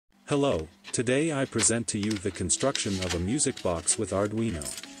Hello, today I present to you the construction of a music box with Arduino.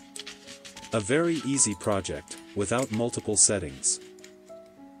 A very easy project, without multiple settings.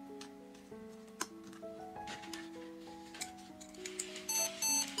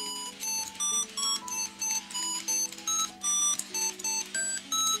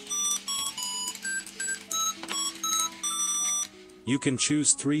 You can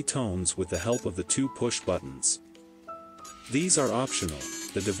choose 3 tones with the help of the 2 push buttons. These are optional.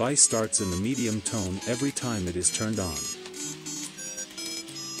 The device starts in the medium tone every time it is turned on.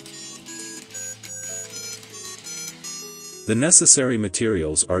 The necessary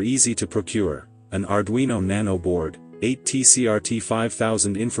materials are easy to procure: an Arduino Nano board, 8 TCRT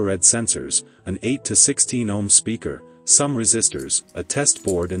 5000 infrared sensors, an 8 to 16 ohm speaker, some resistors, a test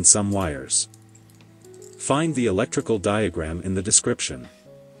board and some wires. Find the electrical diagram in the description.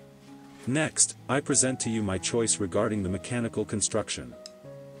 Next, I present to you my choice regarding the mechanical construction.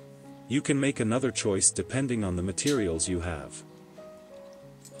 You can make another choice depending on the materials you have.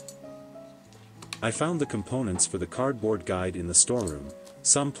 I found the components for the cardboard guide in the storeroom,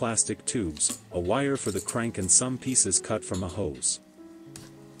 some plastic tubes, a wire for the crank and some pieces cut from a hose.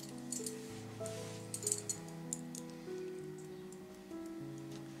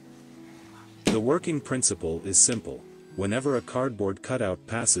 The working principle is simple. Whenever a cardboard cutout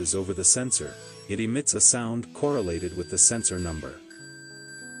passes over the sensor, it emits a sound correlated with the sensor number.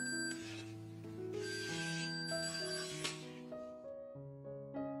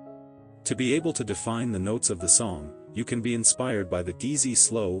 To be able to define the notes of the song, you can be inspired by the easy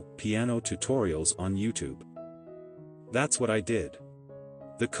slow piano tutorials on YouTube. That's what I did.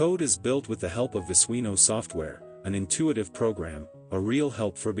 The code is built with the help of Arduino software, an intuitive program, a real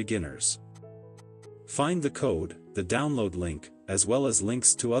help for beginners. Find the code, the download link, as well as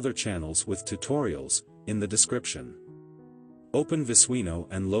links to other channels with tutorials, in the description. Open Arduino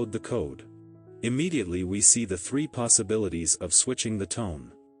and load the code. Immediately we see the 3 possibilities of switching the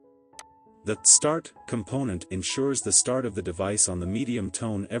tone. The Start component ensures the start of the device on the medium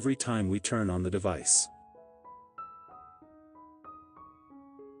tone every time we turn on the device.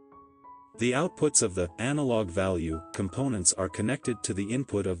 The outputs of the Analog Value components are connected to the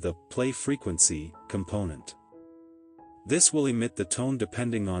input of the Play Frequency component. This will emit the tone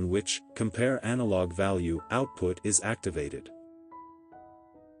depending on which Compare Analog Value output is activated.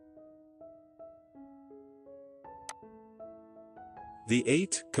 The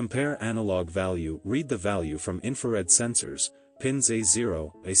 8 Compare Analog Value read the value from infrared sensors, pins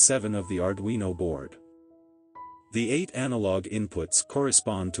A0, A7 of the Arduino board. The 8 analog inputs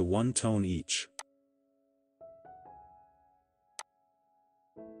correspond to 1 tone each.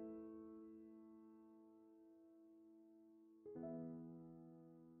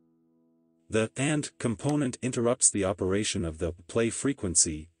 The AND component interrupts the operation of the Play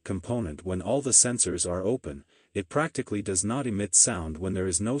Frequency component when all the sensors are open. It practically does not emit sound when there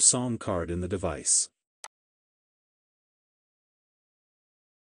is no song card in the device.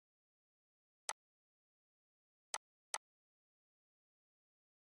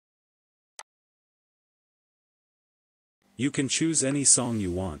 You can choose any song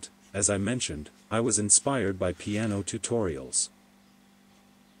you want. As I mentioned, I was inspired by piano tutorials.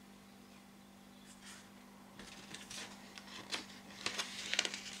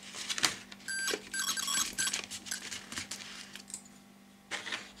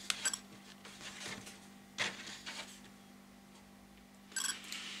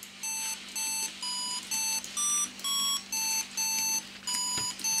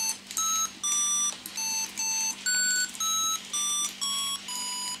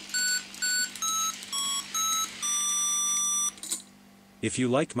 If you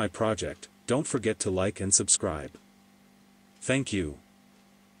liked my project, don't forget to like and subscribe. Thank you.